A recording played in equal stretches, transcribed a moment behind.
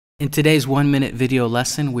In today's 1-minute video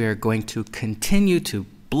lesson, we are going to continue to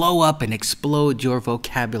blow up and explode your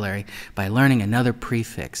vocabulary by learning another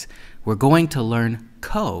prefix. We're going to learn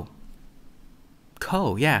co.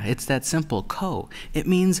 Co, yeah, it's that simple, co. It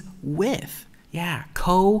means with. Yeah,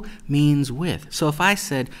 co means with. So if I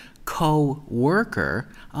said co-worker,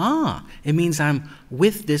 it means I'm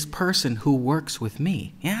with this person who works with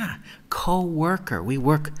me. Yeah, co-worker, we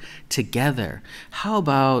work together. How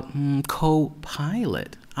about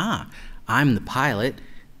co-pilot? I'm the pilot.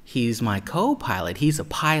 He's my co-pilot. He's a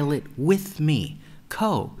pilot with me.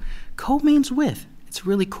 Co. Co means with. It's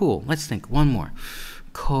really cool. Let's think. One more.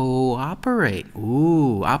 Cooperate.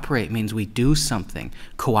 Ooh, operate means we do something.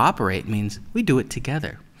 Cooperate means we do it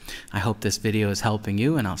together. I hope this video is helping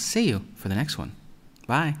you, and I'll see you for the next one.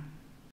 Bye.